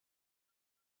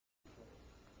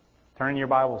Turn your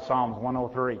Bible to Psalms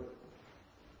 103.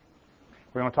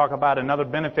 We're going to talk about another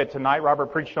benefit tonight. Robert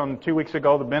preached on 2 weeks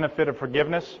ago the benefit of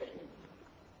forgiveness.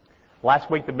 Last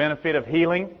week, the benefit of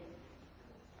healing.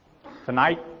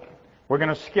 Tonight, we're going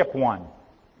to skip one.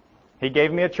 He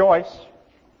gave me a choice,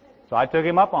 so I took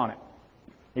him up on it.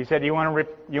 He said, you want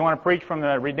to preach from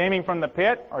the redeeming from the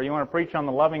pit, or you want to preach on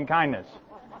the loving kindness?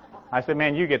 I said,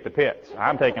 man, you get the pits.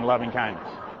 I'm taking loving kindness.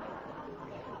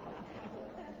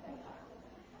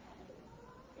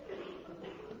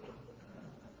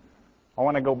 I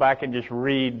want to go back and just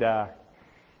read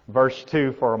verse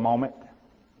 2 for a moment.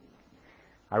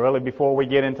 Before we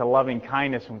get into loving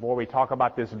kindness and before we talk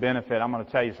about this benefit, I'm going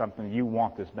to tell you something. You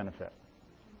want this benefit.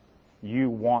 You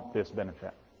want this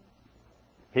benefit.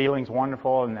 Healing's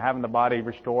wonderful and having the body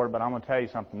restored, but I'm going to tell you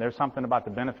something. There's something about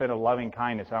the benefit of loving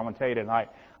kindness. I'm going to tell you tonight,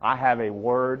 I have a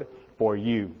word for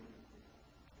you.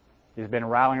 It's been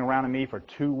rattling around in me for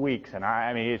 2 weeks,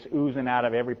 and it's oozing out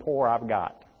of every pore I've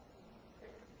got.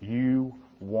 You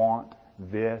want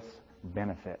this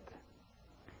benefit.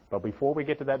 But before we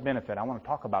get to that benefit, I want to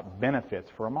talk about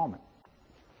benefits for a moment.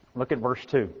 Look at verse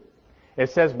 2. It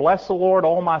says, bless the Lord,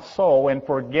 O my soul, and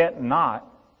forget not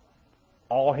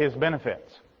all His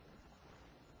benefits.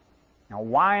 Now,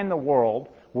 why in the world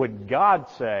would God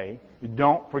say,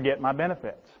 don't forget my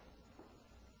benefits?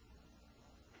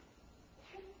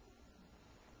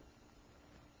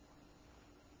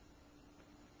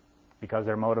 Because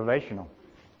they're motivational.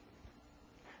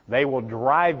 They will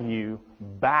drive you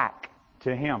back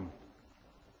to Him.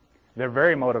 They're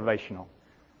very motivational.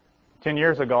 10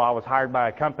 years ago, I was hired by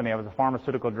a company. I was a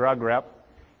pharmaceutical drug rep.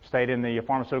 Stayed in the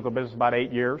pharmaceutical business about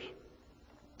 8 years.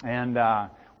 And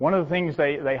one of the things,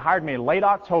 they hired me in late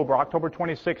October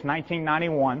 26,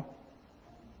 1991.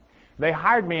 They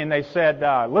hired me and they said,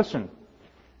 listen,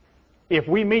 if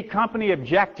we meet company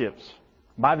objectives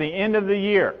by the end of the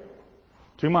year,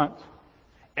 2 months,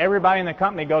 everybody in the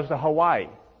company goes to Hawaii.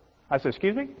 I said,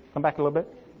 excuse me? Come back a little bit.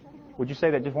 Would you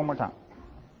say that just one more time?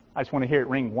 I just want to hear it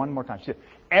ring one more time. She said,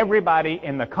 everybody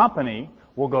in the company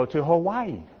will go to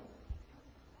Hawaii.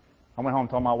 I went home and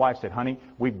told my wife, said, honey,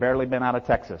 we've barely been out of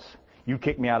Texas. You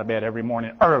kick me out of bed every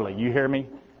morning early. You hear me?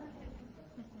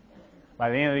 By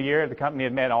the end of the year, the company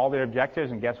had met all their objectives,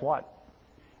 and guess what?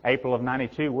 April of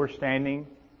 92, we're standing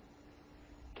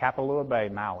Kapalua Bay,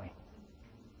 Maui.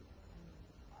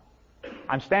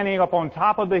 I'm standing up on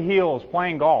top of the hills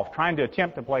playing golf, trying to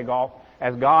attempt to play golf,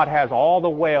 as God has all the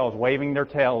whales waving their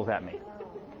tails at me.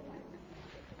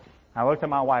 I looked at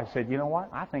my wife and said, you know what?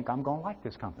 I think I'm going to like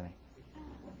this company.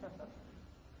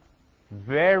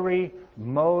 Very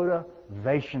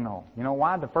motivational. You know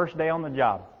why? The first day on the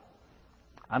job,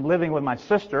 I'm living with my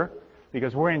sister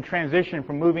because we're in transition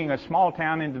from moving a small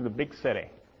town into the big city.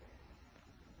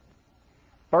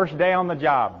 First day on the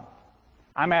job,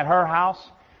 I'm at her house.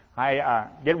 I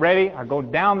get ready. I go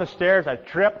down the stairs. I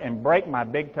trip and break my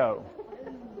big toe.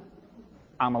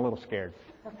 I'm a little scared.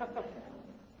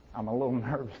 I'm a little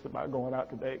nervous about going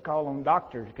out today. Call them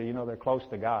doctors because, they're close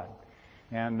to God.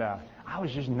 And I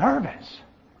was just nervous.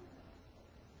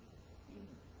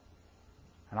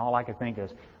 And all I could think is,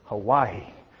 Hawaii,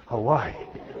 Hawaii,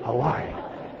 Hawaii.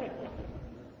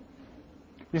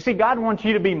 You see, God wants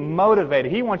you to be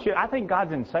motivated. He wants you, I think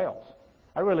God's in sales.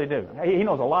 I really do. He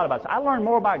knows a lot about sales. I learned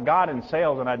more about God in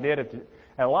sales than I did at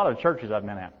a lot of the churches I've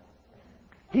been at.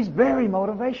 He's very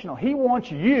motivational. He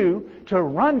wants you to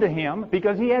run to Him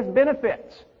because He has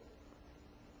benefits.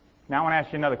 Now I want to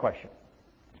ask you another question.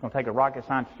 It's going to take a rocket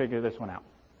science to figure this one out.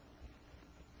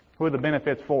 Who are the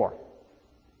benefits for?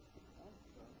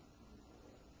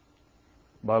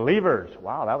 Believers.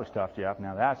 Wow, that was tough, Jeff.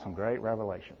 Now that's some great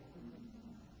revelation.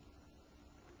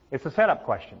 It's a setup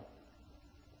question.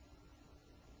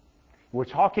 We're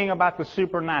talking about the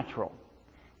supernatural.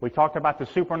 We talked about the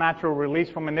supernatural release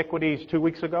from iniquities 2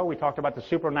 weeks ago. We talked about the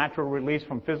supernatural release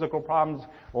from physical problems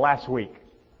last week.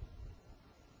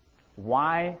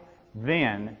 Why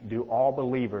then do all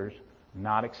believers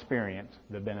not experience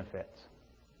the benefits?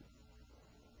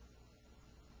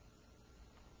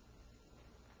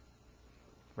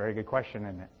 Very good question,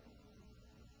 isn't it?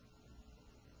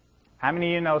 How many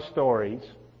of you know stories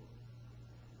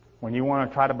when you want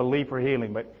to try to believe for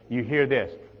healing, but you hear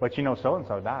this, but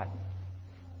so-and-so died.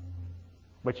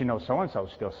 But so-and-so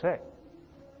is still sick.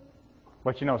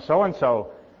 But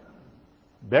so-and-so,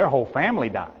 their whole family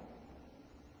died.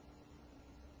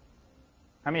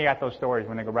 How many of you got those stories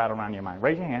when they go rattle around in your mind?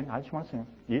 Raise your hand. I just want to see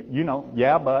them. You know,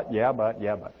 yeah, but.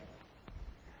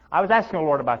 I was asking the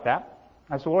Lord about that.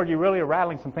 I said, Lord, you really are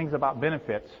rattling some things about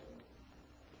benefits.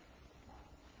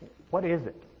 What is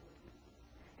it?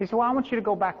 He said, well, I want you to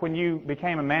go back when you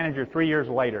became a manager 3 years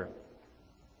later.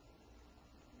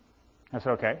 I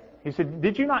said, okay. He said,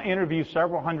 did you not interview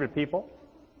several hundred people?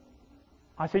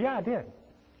 I said, yeah, I did.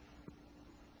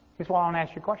 He said, well, I want to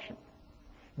ask you a question.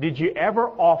 Did you ever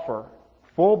offer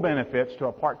full benefits to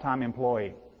a part-time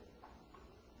employee?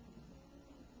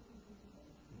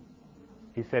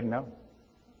 He said, no.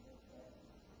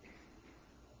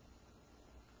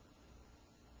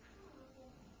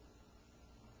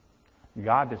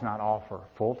 God does not offer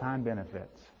full-time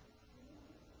benefits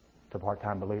to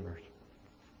part-time believers.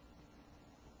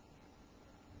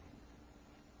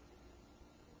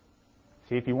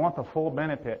 See, if you want the full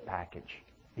benefit package,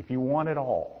 if you want it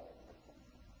all,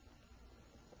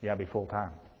 you got to be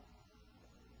full-time.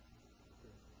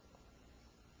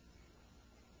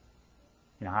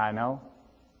 You know how I know?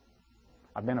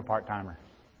 I've been a part-timer.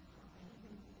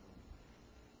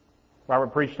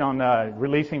 Robert preached on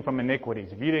releasing from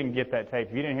iniquities. If you didn't get that tape,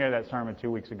 if you didn't hear that sermon 2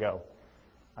 weeks ago,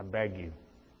 I beg you,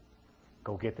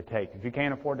 go get the tape. If you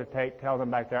can't afford the tape, tell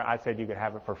them back there I said you could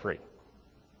have it for free.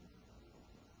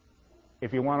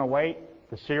 If you want to wait,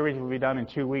 the series will be done in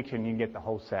 2 weeks and you can get the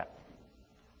whole set.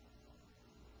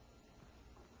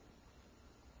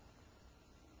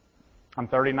 I'm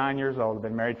 39 years old. I've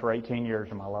been married for 18 years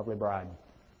to my lovely bride.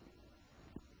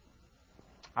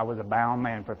 I was a bound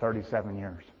man for 37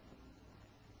 years.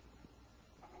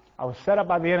 I was set up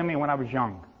by the enemy when I was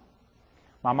young.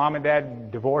 My mom and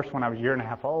dad divorced when I was a year and a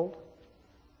half old.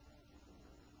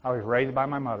 I was raised by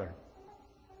my mother.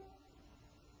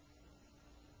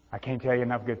 I can't tell you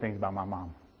enough good things about my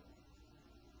mom.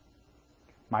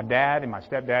 My dad and my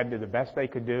stepdad did the best they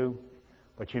could do,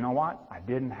 but you know what? I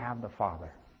didn't have the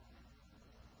father.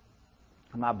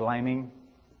 I'm not blaming.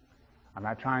 I'm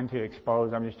not trying to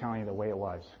expose. I'm just telling you the way it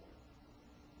was.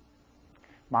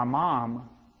 My mom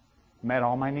met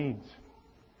all my needs.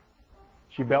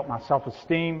 She built my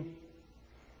self-esteem.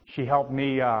 She helped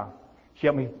me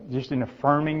just in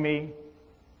affirming me.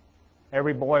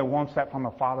 Every boy wants that from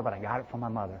a father, but I got it from my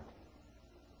mother.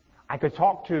 I could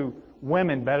talk to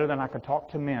women better than I could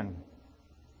talk to men.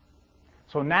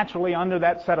 So naturally, under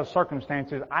that set of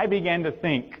circumstances, I began to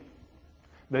think,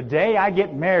 the day I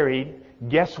get married,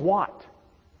 guess what?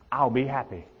 I'll be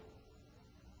happy.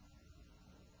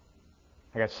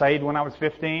 I got saved when I was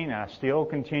 15, and I still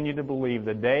continue to believe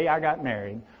the day I got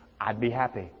married, I'd be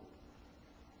happy.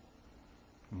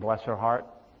 Bless her heart,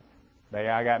 the day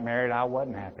I got married, I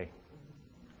wasn't happy.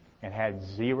 It had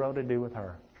zero to do with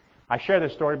her. I share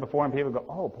this story before, and people go,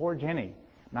 oh, poor Jenny.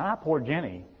 No, not poor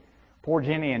Jenny. Poor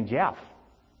Jenny and Jeff.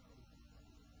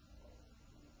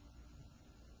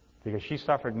 Because she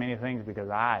suffered many things because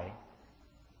I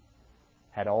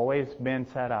had always been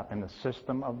set up in the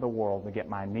system of the world to get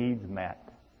my needs met.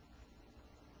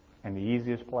 And the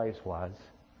easiest place was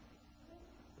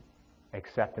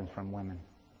acceptance from women.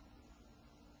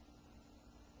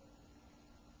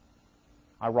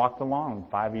 I rocked along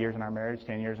 5 years in our marriage,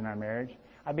 10 years in our marriage.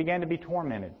 I began to be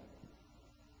tormented.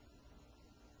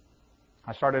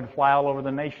 I started to fly all over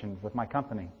the nation with my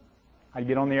company. I'd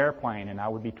get on the airplane and I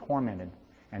would be tormented.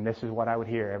 And this is what I would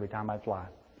hear every time I'd fly.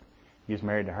 You just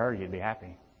married to her, you'd be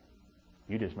happy.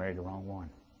 You just married the wrong one.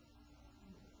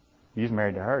 You just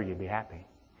married to her, you'd be happy.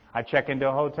 I'd check into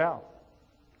a hotel.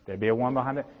 There'd be a woman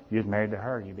behind it. You just married to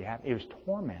her, you'd be happy. It was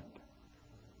torment.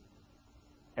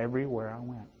 Everywhere I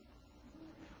went.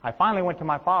 I finally went to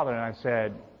my father and I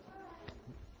said,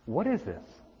 what is this?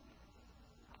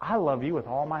 I love you with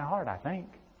all my heart, I think.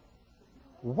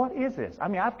 What is this? I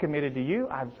mean, I've committed to you.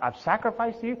 I've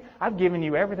sacrificed to you. I've given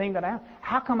you everything that I have.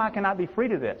 How come I cannot be free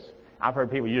to this? I've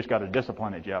heard people, you just got to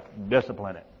discipline it, Jeff.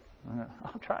 Discipline it.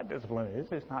 I'll try to discipline it. It's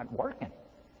just not working.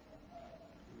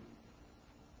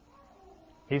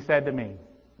 He said to me,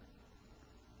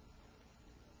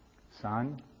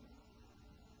 son,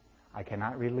 I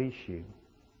cannot release you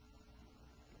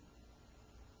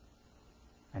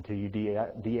until you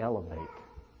de-elevate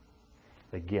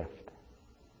the gift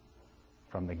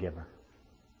from the giver.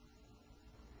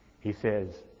 He says,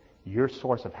 your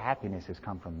source of happiness has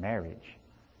come from marriage.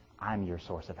 I'm your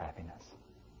source of happiness.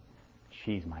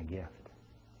 She's my gift.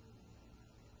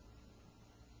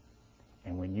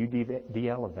 And when you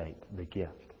de-elevate the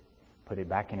gift, put it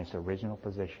back in its original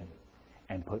position,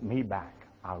 and put me back,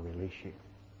 I'll release you.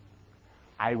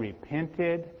 I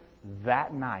repented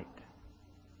that night.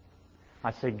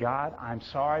 I said, God, I'm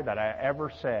sorry that I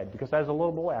ever said, because as a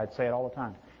little boy, I'd say it all the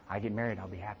time, I get married, I'll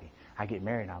be happy. I get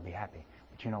married, I'll be happy.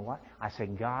 But you know what? I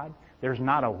said, God, there's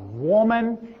not a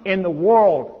woman in the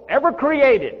world ever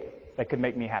created that could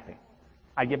make me happy.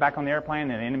 I'd get back on the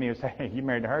airplane and the enemy would say, hey, you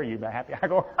married to her, you'd be happy. I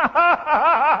go,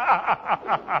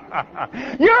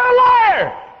 you're a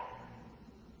liar!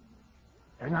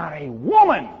 There's not a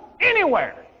woman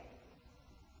anywhere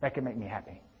That could make me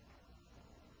happy.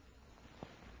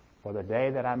 For the day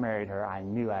that I married her, I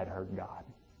knew I'd heard God.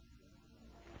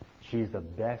 She's the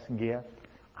best gift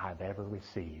I've ever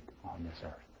received on this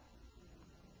earth.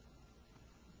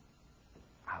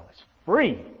 I was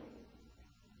free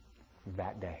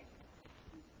that day.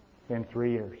 Been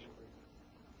 3 years.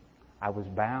 I was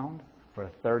bound for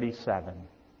 37.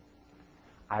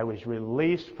 I was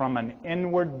released from an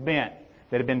inward bent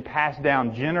that had been passed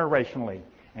down generationally.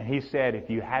 And He said, if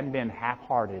you hadn't been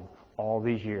half-hearted all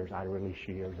these years, I'd release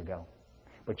you years ago.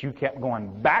 But you kept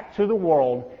going back to the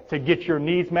world to get your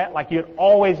needs met like you had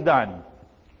always done.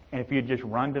 And if you'd just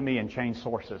run to me and change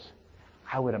sources,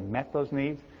 I would have met those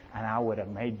needs, and I would have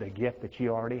made the gift that you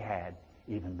already had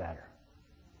even better.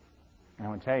 And I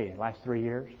want to tell you, the last 3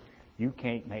 years, you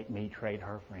can't make me trade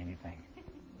her for anything.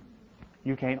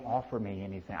 You can't offer me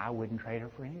anything. I wouldn't trade her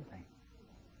for anything.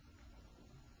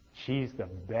 She's the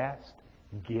best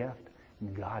gift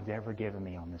God's ever given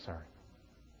me on this earth.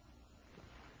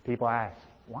 People ask,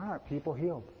 why aren't people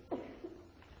healed?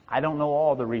 I don't know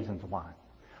all the reasons why.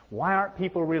 Why aren't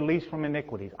people released from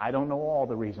iniquities? I don't know all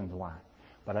the reasons why.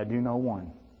 But I do know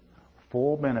one.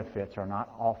 Full benefits are not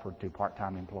offered to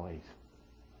part-time employees.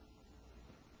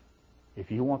 If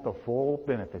you want the full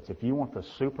benefits, if you want the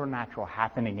supernatural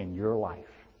happening in your life,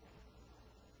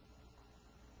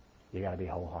 you got to be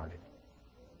wholehearted.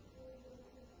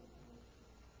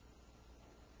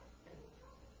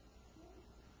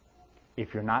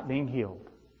 If you're not being healed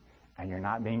and you're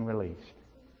not being released,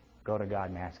 go to God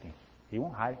and ask Him. He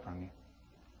won't hide it from you.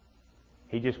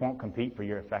 He just won't compete for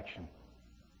your affection.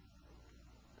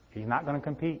 He's not going to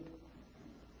compete.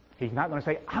 He's not going to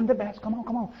say, I'm the best. Come on,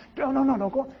 come on. No,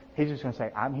 go on. He's just going to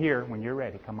say, I'm here when you're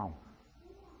ready. Come on.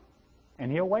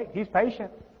 And He'll wait. He's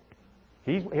patient.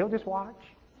 He'll just watch.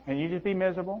 And you just be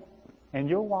miserable. And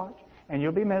you'll watch. And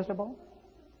you'll be miserable.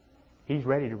 He's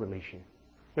ready to release you.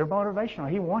 They're motivational.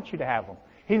 He wants you to have them.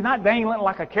 He's not dangling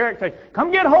like a carrot saying,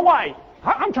 come get Hawaii.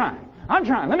 I'm trying.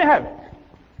 Let me have it.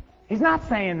 He's not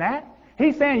saying that.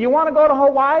 He's saying, you want to go to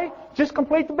Hawaii? Just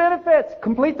complete the benefits.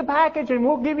 Complete the package and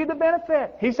we'll give you the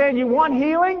benefit. He's saying, you want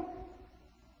healing?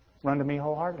 Run to me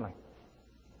wholeheartedly.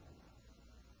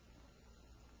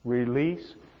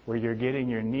 Release where you're getting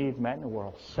your needs met in the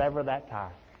world. Sever that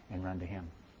tie and run to Him.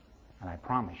 And I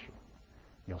promise you,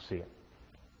 you'll see it.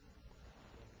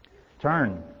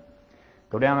 Turn.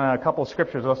 Go down a couple of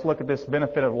scriptures. Let's look at this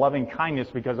benefit of loving kindness,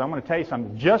 because I'm going to tell you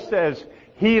something. Just as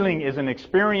healing is an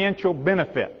experiential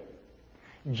benefit,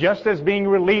 just as being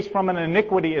released from an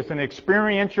iniquity is an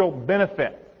experiential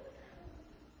benefit,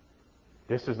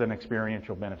 this is an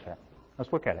experiential benefit.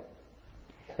 Let's look at it.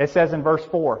 It says in verse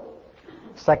 4,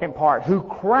 second part, who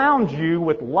crowns you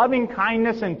with loving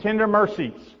kindness and tender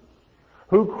mercies.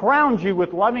 Who crowns you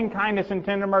with loving kindness and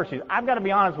tender mercies. I've got to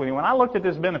be honest with you. When I looked at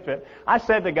this benefit, I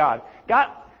said to God,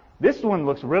 this one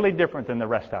looks really different than the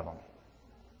rest of them.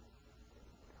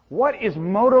 What is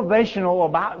motivational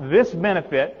about this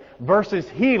benefit versus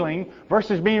healing,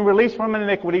 versus being released from an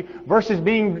iniquity, versus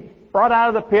being brought out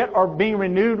of the pit or being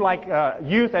renewed like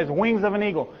youth as wings of an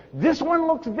eagle? This one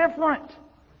looks different.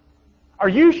 Are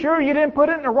you sure you didn't put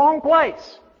it in the wrong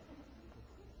place?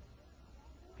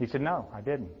 He said, no, I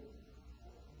didn't.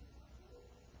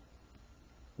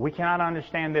 We cannot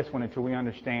understand this one until we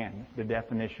understand the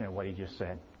definition of what he just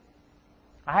said.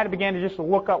 I had to begin to just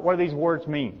look up what these words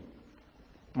mean.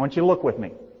 I want you to look with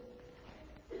me.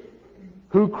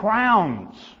 Who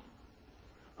crowns?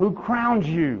 Who crowns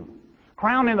you?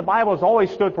 Crown in the Bible has always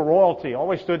stood for royalty,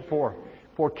 always stood for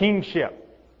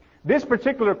kingship. This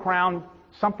particular crown,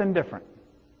 something different.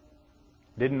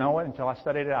 Didn't know it until I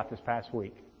studied it out this past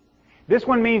week. This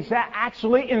one means to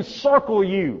actually encircle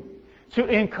you, to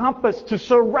encompass, to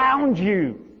surround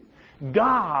you.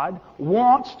 God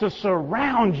wants to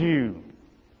surround you.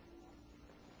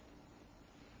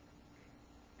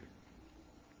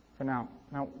 So now,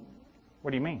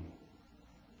 what do you mean?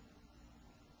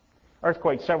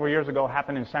 Earthquake several years ago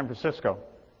happened in San Francisco.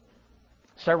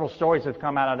 Several stories have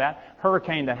come out of that.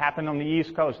 Hurricane that happened on the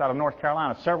East Coast out of North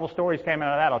Carolina. Several stories came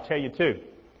out of that, I'll tell you two.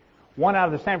 One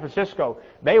out of the San Francisco,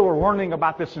 they were learning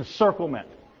about this encirclement.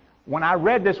 When I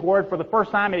read this word for the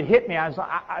first time, it hit me.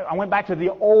 I went back to the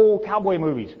old cowboy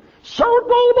movies.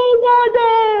 Circle the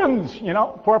wagons!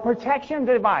 For a protection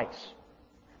device.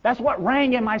 That's what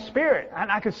rang in my spirit.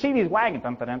 And I could see these wagons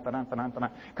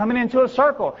coming into a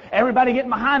circle. Everybody getting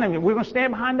behind them. We're going to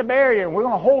stand behind the barrier and we're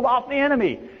going to hold off the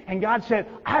enemy. And God said,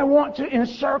 I want to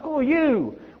encircle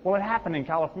you. Well, it happened in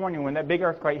California when that big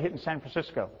earthquake hit in San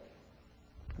Francisco.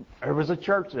 There was a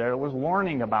church there that was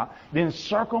learning about the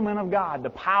encirclement of God, the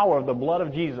power of the blood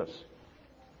of Jesus.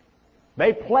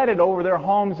 They pleaded over their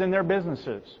homes and their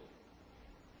businesses.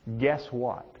 Guess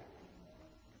what?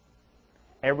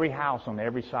 Every house on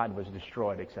every side was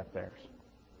destroyed except theirs.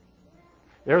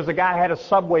 There was a guy who had a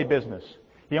Subway business.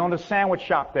 He owned a sandwich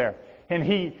shop there. And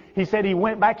he said he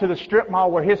went back to the strip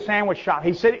mall where his sandwich shop.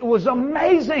 He said it was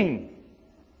amazing.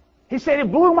 He said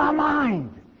it blew my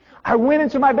mind. I went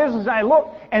into my business and I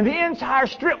looked, and the entire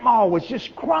strip mall was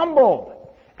just crumbled.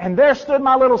 And there stood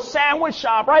my little sandwich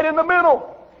shop right in the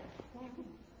middle.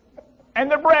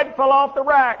 And the bread fell off the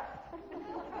rack.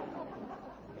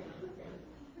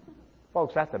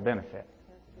 Folks, that's a benefit.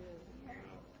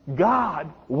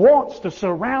 God wants to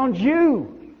surround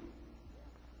you.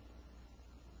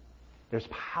 There's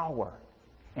power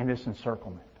in this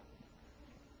encirclement.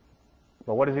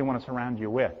 But what does He want to surround you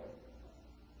with?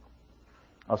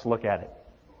 Let's look at it.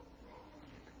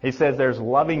 He says there's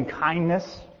loving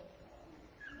kindness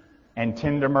and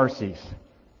tender mercies.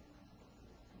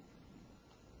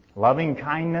 Loving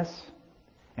kindness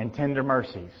and tender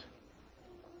mercies.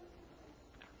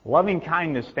 Loving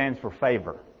kindness stands for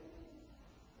favor.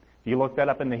 If you look that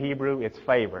up in the Hebrew, it's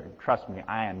favor. Trust me,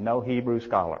 I am no Hebrew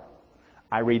scholar.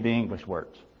 I read the English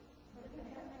words.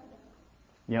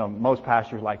 You know, most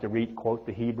pastors like to quote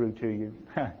the Hebrew to you.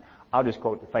 I'll just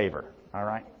quote the favor, all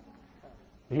right?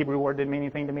 The Hebrew word didn't mean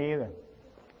anything to me either.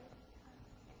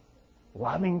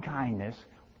 Loving kindness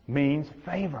means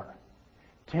favor.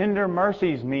 Tender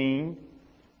mercies mean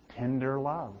tender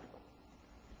love.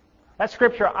 That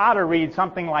scripture ought to read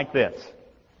something like this.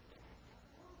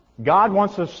 God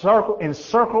wants to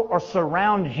encircle or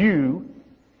surround you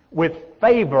with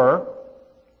favor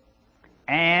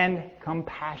and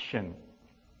compassion.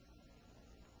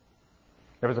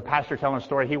 There was a pastor telling a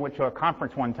story. He went to a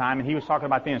conference one time and he was talking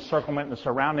about the encirclement and the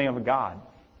surrounding of God.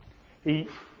 He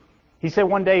said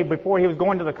one day before he was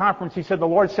going to the conference, he said, the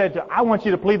Lord said, I want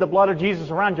you to plead the blood of Jesus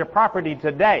around your property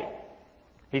today.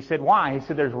 He said, why? He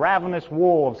said, there's ravenous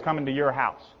wolves coming to your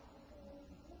house.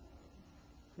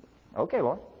 Okay,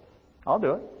 Lord, I'll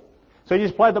do it. So he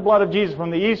just pled the blood of Jesus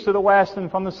from the east to the west and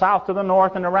from the south to the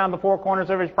north and around the four corners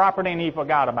of his property, and he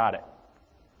forgot about it.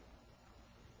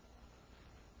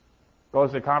 Goes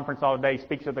to the conference all day,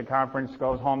 speaks at the conference,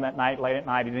 goes home that night, late at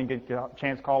night. He didn't get a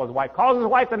chance to call his wife. Calls his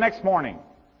wife the next morning.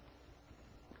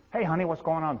 Hey, honey, what's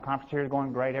going on? The conference here is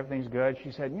going great. Everything's good.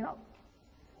 She said, you know,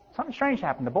 something strange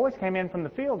happened. The boys came in from the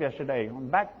field yesterday on the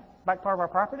back part of our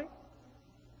property.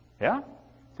 Yeah?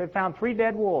 Said found 3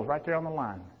 dead wolves right there on the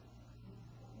line.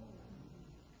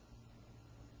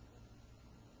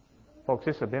 Folks,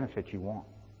 this is a benefit you want.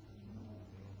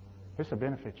 This is a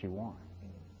benefit you want.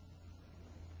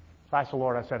 So I asked the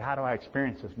Lord, I said, how do I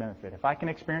experience this benefit? If I can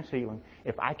experience healing,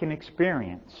 if I can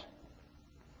experience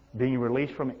being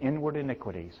released from inward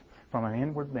iniquities, from an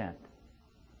inward bent,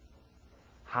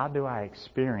 how do I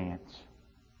experience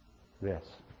this?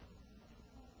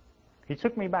 He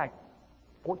took me back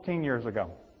 14 years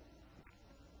ago.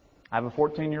 I have a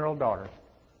 14-year-old daughter.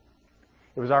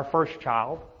 It was our first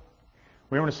child.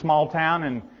 We were in a small town,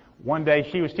 and one day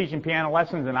she was teaching piano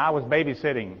lessons, and I was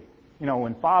babysitting. You know,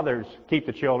 when fathers keep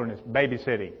the children, it's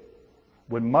babysitting.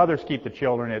 When mothers keep the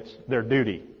children, it's their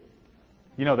duty.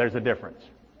 You know, there's a difference.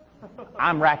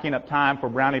 I'm racking up time for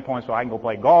brownie points so I can go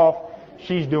play golf.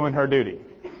 She's doing her duty.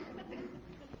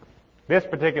 This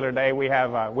particular day, we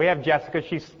have Jessica.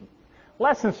 She's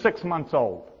less than 6 months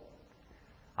old.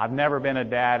 I've never been a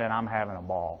dad, and I'm having a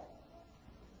ball.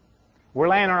 We're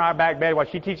laying on our back bed while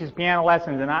she teaches piano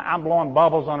lessons, and I'm blowing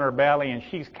bubbles on her belly, and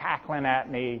she's cackling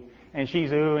at me, and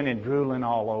she's oohing and drooling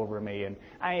all over me, and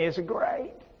it's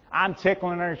great. I'm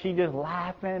tickling her, and she's just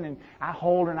laughing, and I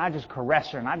hold her, and I just caress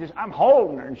her, and I'm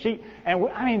holding her, and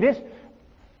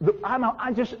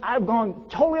I've gone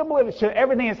totally oblivious to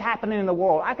everything that's happening in the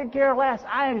world. I could care less.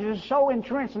 I am just so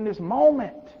entrenched in this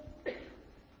moment.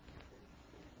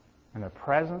 And the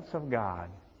presence of God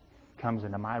comes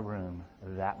into my room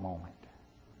at that moment.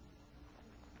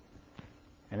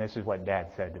 And this is what Dad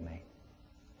said to me.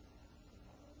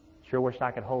 Sure wished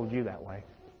I could hold you that way.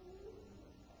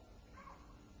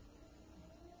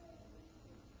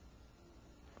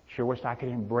 Sure wished I could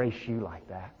embrace you like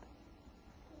that.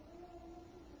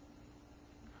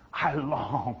 I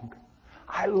long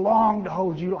to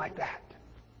hold you like that.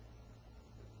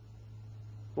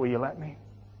 Will you let me?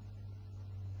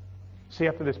 See,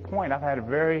 up to this point, I've had a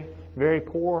very, very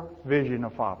poor vision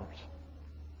of fathers.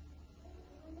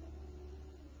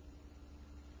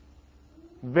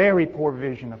 Very poor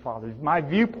vision of fathers. My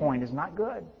viewpoint is not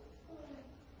good.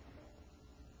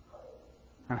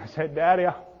 And I said, Daddy,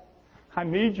 I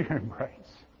need your embrace.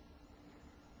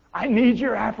 I need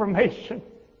your affirmation.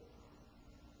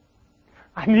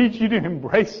 I need you to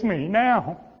embrace me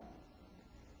now.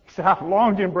 He said, I've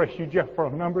longed to embrace you, Jeff, for a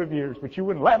number of years, but you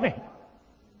wouldn't let me.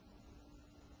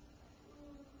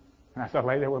 And as I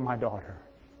lay there with my daughter,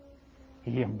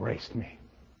 he embraced me.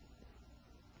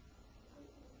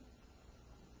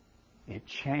 It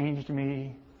changed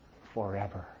me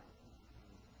forever.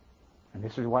 And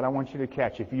this is what I want you to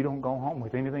catch. If you don't go home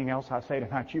with anything else I say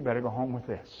tonight, you better go home with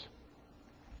this.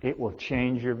 It will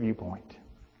change your viewpoint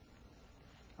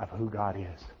of who God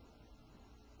is.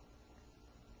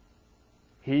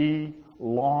 He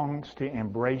longs to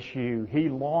embrace you. He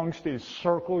longs to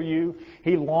circle you.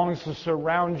 He longs to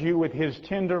surround you with His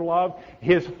tender love,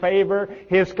 His favor,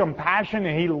 His compassion,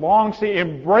 and He longs to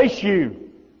embrace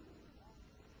you.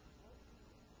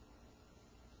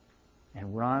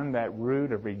 And run that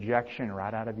root of rejection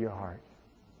right out of your heart.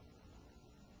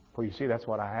 Well, you see, that's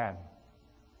what I had.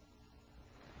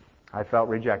 I felt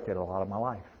rejected a lot of my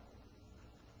life.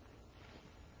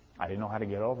 I didn't know how to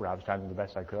get over it. I was trying to do the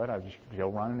best I could. I was just still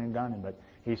running and gunning. But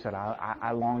he said,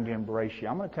 I long to embrace you.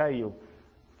 I'm going to tell you,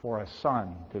 for a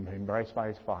son to be embraced by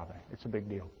his father, it's a big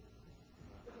deal.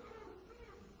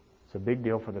 It's a big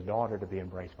deal for the daughter to be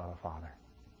embraced by the father.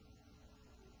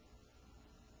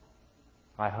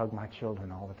 I hug my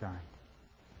children all the time.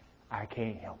 I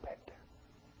can't help it.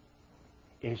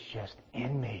 It's just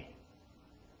in me.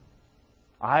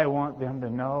 I want them to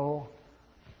know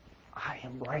I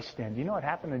embraced them. Do you know what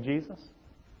happened to Jesus?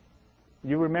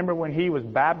 You remember when He was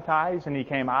baptized and He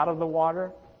came out of the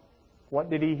water? What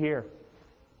did He hear?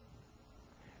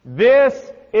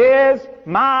 This is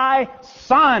my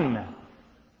Son.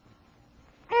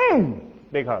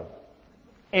 Big hug.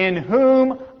 In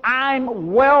whom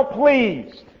I'm well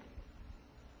pleased.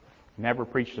 Never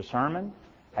preached a sermon,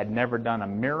 had never done a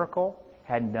miracle,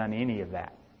 hadn't done any of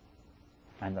that.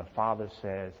 And the Father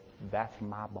says, that's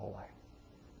my boy.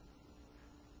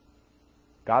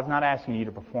 God's not asking you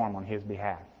to perform on His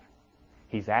behalf.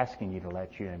 He's asking you to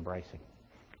let you embrace Him.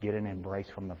 Get an embrace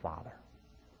from the Father.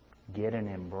 Get an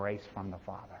embrace from the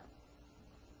Father.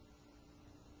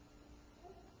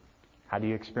 How do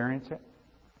you experience it?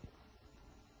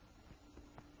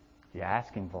 You're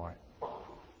asking for it.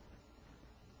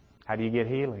 How do you get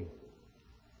healing?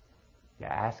 You're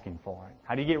asking for it.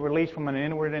 How do you get released from an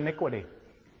inward iniquity?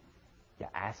 You're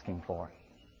asking for it.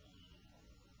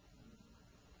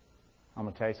 I'm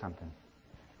going to tell you something.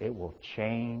 It will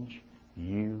change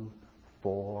you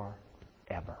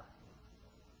forever.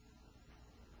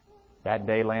 That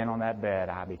day laying on that bed,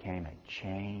 I became a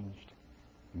changed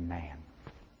man.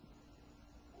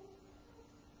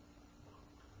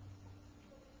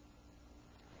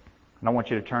 And I want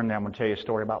you to turn there. I'm going to tell you a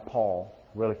story about Paul.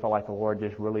 I really felt like the Lord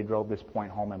just really drove this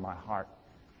point home in my heart.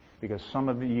 Because some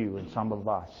of you and some of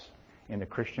us in the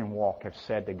Christian walk have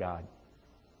said to God,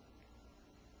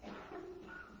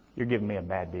 you're giving me a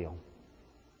bad deal.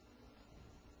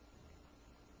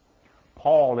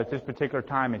 Paul, at this particular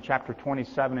time in chapter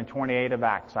 27 and 28 of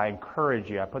Acts, I encourage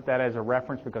you. I put that as a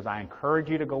reference because I encourage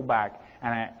you to go back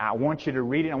and I want you to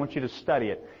read it. I want you to study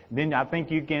it. Then I think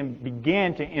you can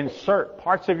begin to insert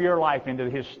parts of your life into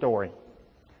his story.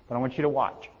 But I want you to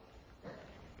watch.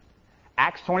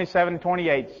 Acts 27 and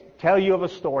 28 tell you of a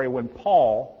story when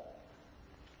Paul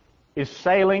is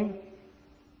sailing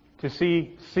to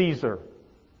see Caesar.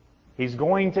 He's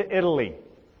going to Italy.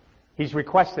 He's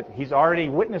requested. He's already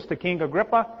witnessed to King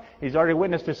Agrippa. He's already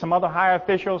witnessed to some other high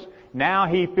officials. Now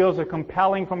he feels a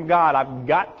compelling from God. I've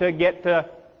got to get to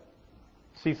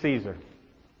see Caesar.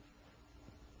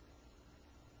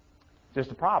 Just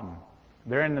a problem.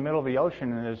 They're in the middle of the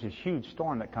ocean and there's this huge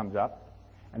storm that comes up.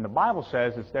 And the Bible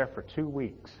says it's there for 2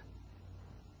 weeks.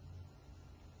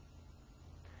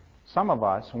 Some of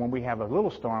us, when we have a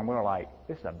little storm, we're like,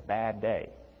 this is a bad day.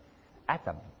 That's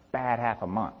a bad half a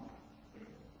month.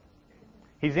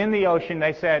 He's in the ocean.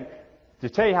 They said, to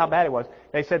tell you how bad it was,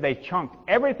 they said they chunked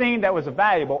everything that was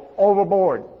valuable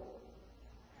overboard.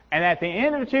 And at the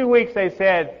end of the 2 weeks, they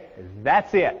said,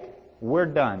 that's it. We're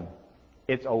done.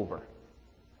 It's over.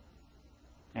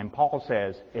 And Paul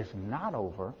says, it's not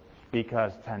over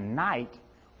because tonight,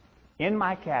 in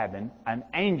my cabin, an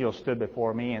angel stood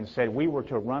before me and said we were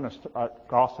to run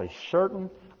across a certain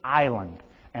island.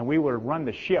 And we would run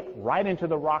the ship right into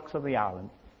the rocks of the island.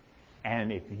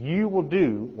 And if you will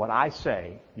do what I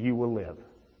say, you will live.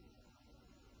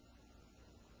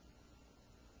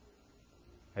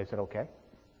 They said, okay.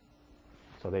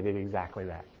 So they did exactly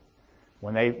that.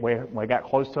 When they got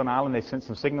close to an island, they sent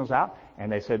some signals out,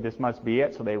 and they said, this must be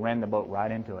it. So they ran the boat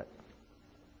right into it.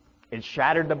 It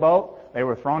shattered the boat. They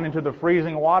were thrown into the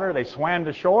freezing water. They swam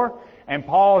to shore. And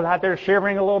Paul was out there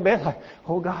shivering a little bit, like,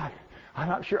 oh God, I'm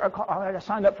not sure I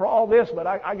signed up for all this, but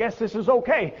I guess this is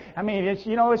okay. I mean,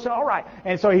 it's all right.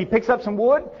 And so he picks up some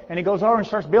wood, and he goes over and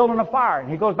starts building a fire. And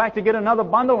he goes back to get another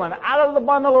bundle, and out of the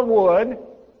bundle of wood,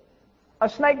 a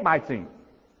snake bites him.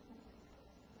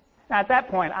 Now, at that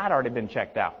point, I'd already been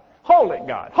checked out. Hold it,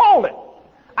 God. Hold it.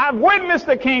 I've witnessed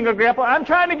the King Agrippa. I'm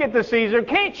trying to get to Caesar.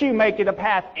 Can't you make it a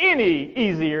path any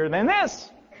easier than this?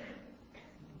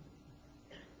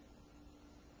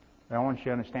 But I want you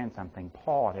to understand something.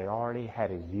 Paul had already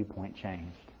had his viewpoint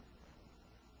changed.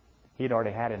 He'd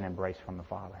already had an embrace from the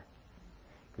Father.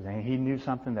 Because he knew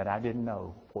something that I didn't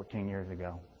know 14 years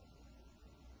ago.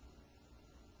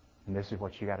 And this is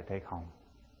what you got to take home.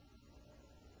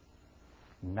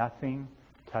 Nothing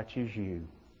touches you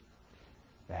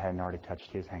that hadn't already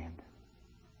touched His hand.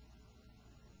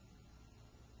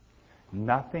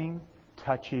 Nothing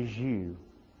touches you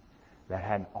that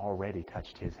hadn't already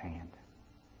touched His hand.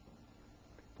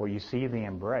 For you see, the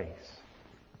embrace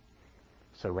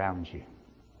surrounds you.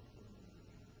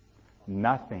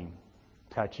 Nothing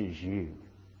touches you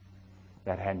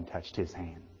that hadn't touched His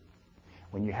hand.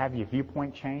 When you have your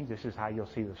viewpoint change, this is how you'll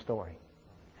see the story.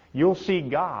 You'll see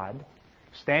God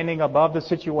standing above the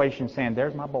situation saying,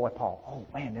 there's my boy Paul.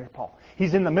 Oh, man, there's Paul.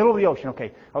 He's in the middle of the ocean.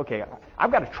 Okay,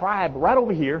 I've got a tribe right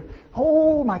over here.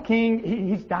 Oh, my king,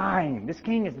 he's dying. This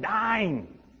king is dying.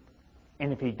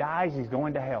 And if he dies, he's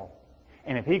going to hell.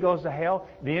 And if he goes to hell,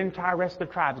 the entire rest of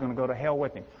the tribe is going to go to hell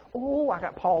with him. Oh, I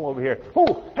got Paul over here.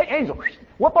 Oh, hey, angel,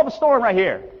 whip up a storm right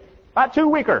here. About 2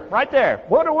 weaker, right there.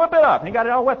 Whip it up. And he got it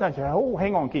all wet. I said, oh,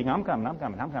 hang on, King. I'm coming.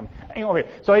 Hang over here.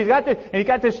 So he's got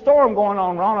this storm going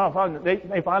on.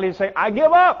 They finally say, I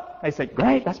give up. They say,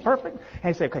 great, that's perfect.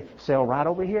 And they say, okay, sail right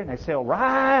over here. And they sail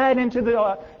right into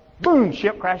the, boom,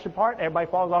 ship crashed apart.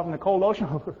 Everybody falls off in the cold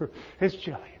ocean. It's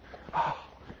chilly.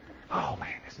 Oh,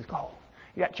 man, this is cold.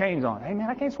 You got chains on. Hey, man,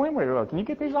 I can't swim very well. Can you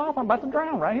get these off? I'm about to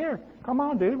drown right here. Come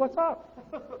on, dude. What's up?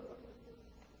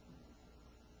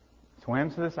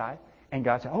 Swims to the side. And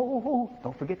God said, oh,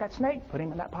 don't forget that snake. Put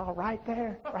him in that pile right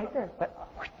there.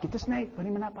 Get the snake. Put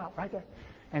him in that pile right there.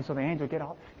 And so the angel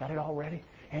got it all ready.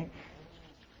 And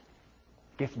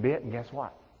gets bit, and guess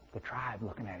what? The tribe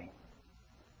looking at him.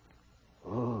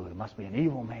 Ooh, it must be an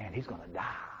evil man. He's going to die.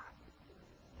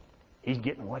 He's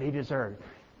getting what he deserved.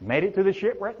 Made it to the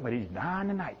shipwreck, but he's dying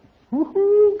tonight.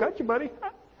 Woohoo! Got you, buddy.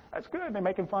 That's good. They're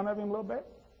making fun of him a little bit.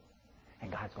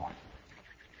 And God's going,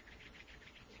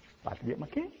 about to get my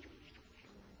king.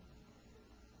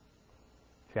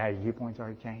 See how his viewpoint's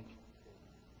already changed?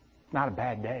 It's not a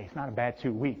bad day. It's not a bad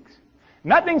 2 weeks.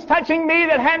 Nothing's touching me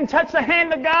that hadn't touched the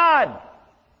hand of God.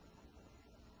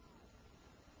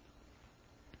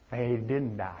 He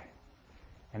didn't die.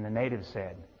 And the natives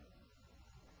said,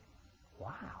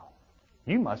 wow.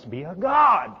 You must be a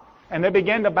god. And they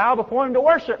began to bow before him to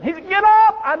worship. He said, get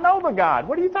up! I know the God.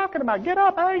 What are you talking about? Get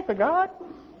up! I ain't the God.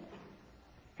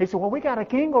 He said, well, we got a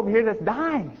king over here that's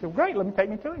dying. He said, great, take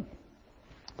me to him.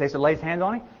 They said, lay his hands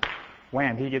on him.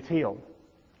 Wham, he gets healed.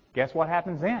 Guess what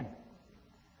happens then?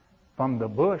 From the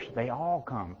bush, they all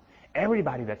come.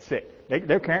 Everybody that's sick.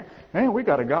 They're carrying, man, we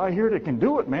got a guy here that can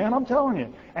do it, man, I'm telling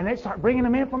you. And they start bringing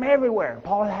them in from everywhere.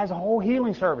 Paul has a whole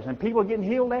healing service, and people are getting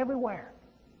healed everywhere.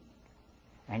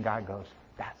 And God goes,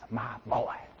 that's my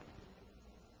boy.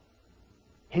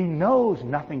 He knows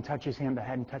nothing touches him that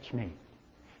hadn't touched me.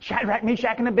 Shadrach,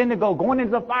 Meshach, and Abednego going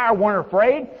into the fire weren't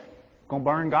afraid. Going to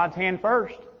burn God's hand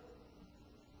first.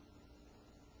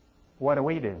 What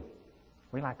do?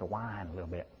 We like to whine a little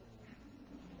bit.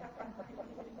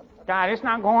 God, it's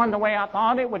not going the way I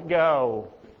thought it would go.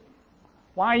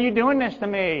 Why are you doing this to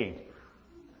me?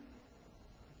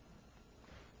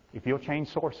 If you'll change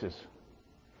sources,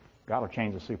 God will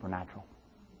change the supernatural.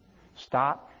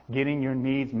 Stop getting your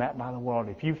needs met by the world.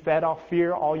 If you fed off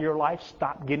fear all your life,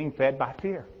 stop getting fed by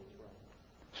fear.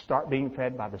 Start being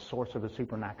fed by the source of the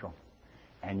supernatural,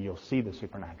 and you'll see the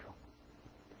supernatural.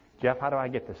 Jeff, how do I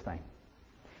get this thing?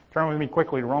 Turn with me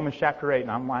quickly to Romans chapter 8,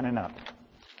 and I'm winding up.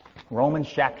 Romans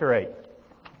chapter 8.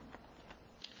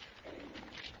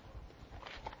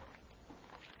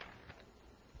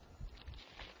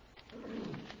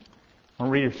 I'm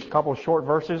going to read a couple of short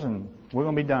verses, and we're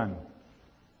going to be done.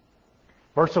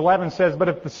 Verse 11 says, but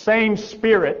if the same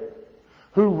Spirit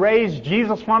who raised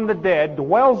Jesus from the dead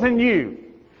dwells in you,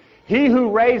 He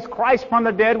who raised Christ from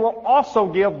the dead will also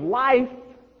give life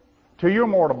to your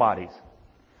mortal bodies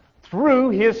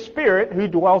through His Spirit who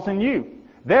dwells in you.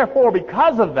 Therefore,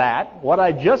 because of that, what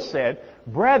I just said,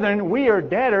 brethren, we are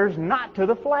debtors not to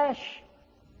the flesh,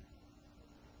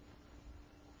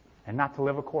 and not to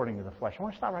live according to the flesh. I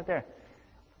want to stop right there.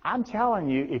 I'm telling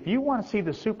you, if you want to see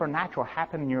the supernatural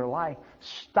happen in your life,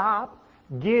 stop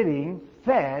getting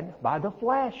fed by the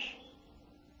flesh.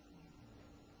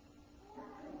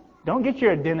 Don't get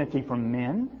your identity from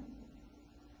men.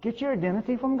 Get your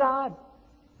identity from God.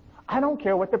 I don't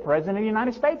care what the President of the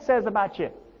United States says about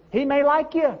you. He may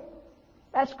like you.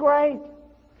 That's great.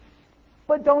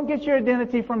 But don't get your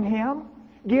identity from him.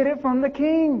 Get it from the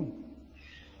King.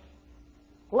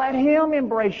 Let him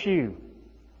embrace you.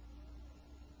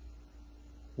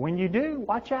 When you do,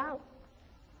 watch out.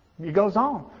 It goes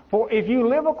on. For if you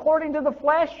live according to the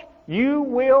flesh, you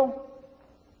will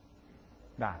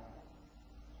die.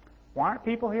 Why aren't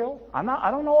people healed? I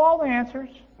don't know all the answers,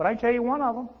 but I can tell you one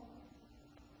of them.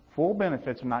 Full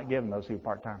benefits are not given those who are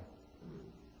part-time.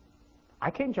 I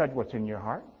can't judge what's in your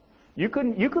heart. You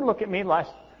could look at me the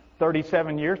last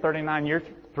 37 years, 39 years,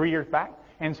 3 years back,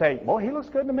 and say, boy, he looks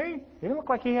good to me. He doesn't look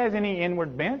like he has any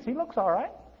inward bents. He looks all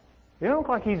right. He doesn't look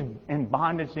like he's in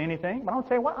bondage to anything. But I'll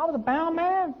tell you what, I was a bound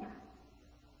man.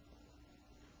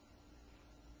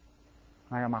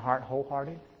 I got my heart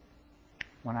wholehearted.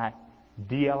 When I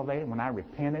de-elevated, when I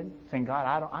repented, saying,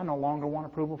 God, I no longer want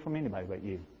approval from anybody but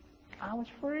you. I was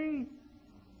free.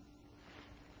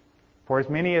 For as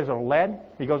many as are led,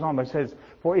 he goes on, but says,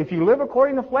 for if you live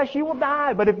according to the flesh, you will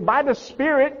die. But if by the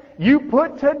Spirit you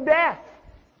put to death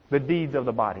the deeds of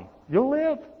the body, you'll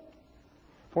live.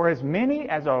 For as many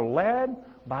as are led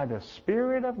by the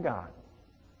Spirit of God.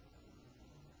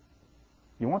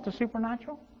 You want the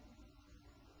supernatural?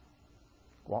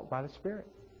 Walk by the Spirit.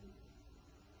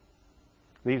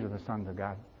 These are the sons of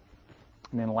God.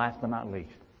 And then last but not least,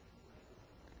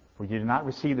 for you did not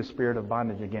receive the spirit of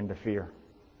bondage again to fear,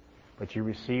 but you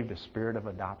received the spirit of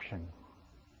adoption,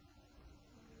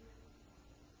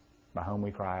 by whom we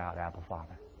cry out, Abba,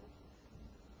 Father.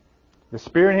 The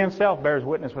Spirit Himself bears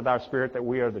witness with our spirit that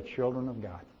we are the children of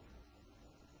God.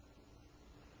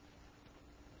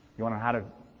 You want to know how to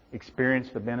experience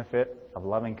the benefit of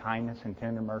loving kindness and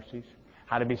tender mercies?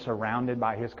 How to be surrounded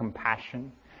by His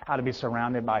compassion? How to be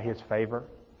surrounded by His favor?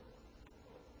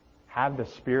 Have the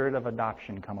spirit of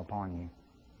adoption come upon you.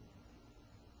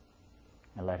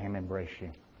 And let Him embrace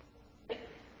you.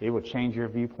 It will change your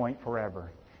viewpoint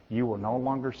forever. You will no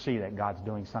longer see that God's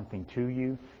doing something to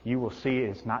you. You will see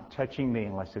it's not touching me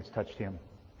unless it's touched Him.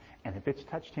 And if it's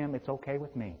touched Him, it's okay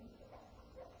with me.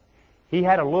 He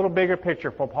had a little bigger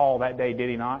picture for Paul that day, did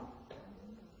he not?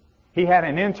 He had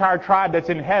an entire tribe that's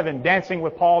in heaven dancing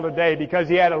with Paul today because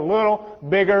he had a little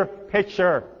bigger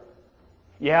picture.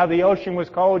 Yeah, the ocean was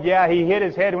cold. Yeah, he hit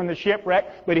his head when the ship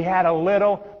wrecked, but he had a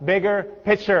little bigger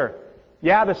picture.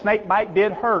 Yeah, the snake bite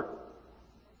did hurt.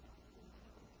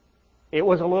 It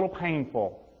was a little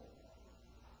painful.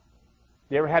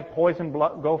 You ever had poison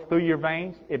blood go through your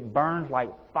veins? It burns like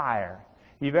fire.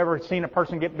 You've ever seen a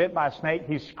person get bit by a snake?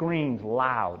 He screams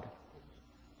loud.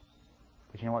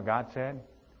 But you know what God said?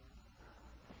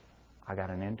 I got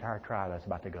an entire tribe that's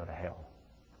about to go to hell.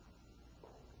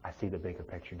 I see the bigger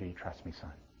picture. Do you trust me,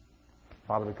 son?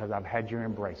 Father, because I've had your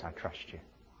embrace, I trust you.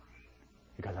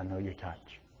 Because I know your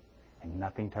touch. And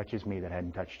nothing touches me that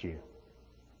hadn't touched you.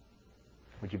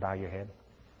 Would you bow your head?